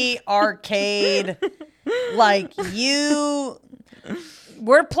angry arcade? Like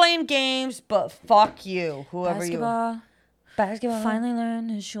we're playing games, but fuck you, whoever Basketball. Basketball. Finally learned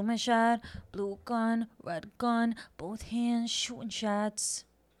to shoot my shot. Blue gun, red gun, both hands shooting shots.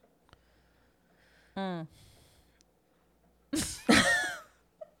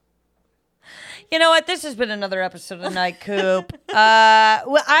 You know what? This has been another episode of Night Coop. Well, I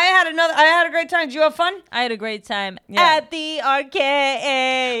had a great time. Did you have fun? I had a great time at the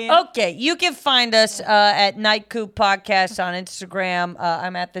arcade. Okay, you can find us at Night Coop Podcast on Instagram.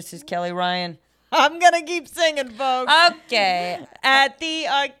 I'm at This Is Kelly Ryan. I'm gonna keep singing, folks. Okay. At the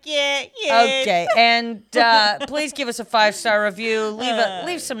arcade. Okay, and please give us a 5-star review.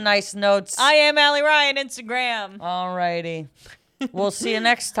 Leave some nice notes. I am Allie Ryan, Instagram. Alrighty. We'll see you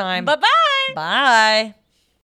next time. Bye-bye. Bye.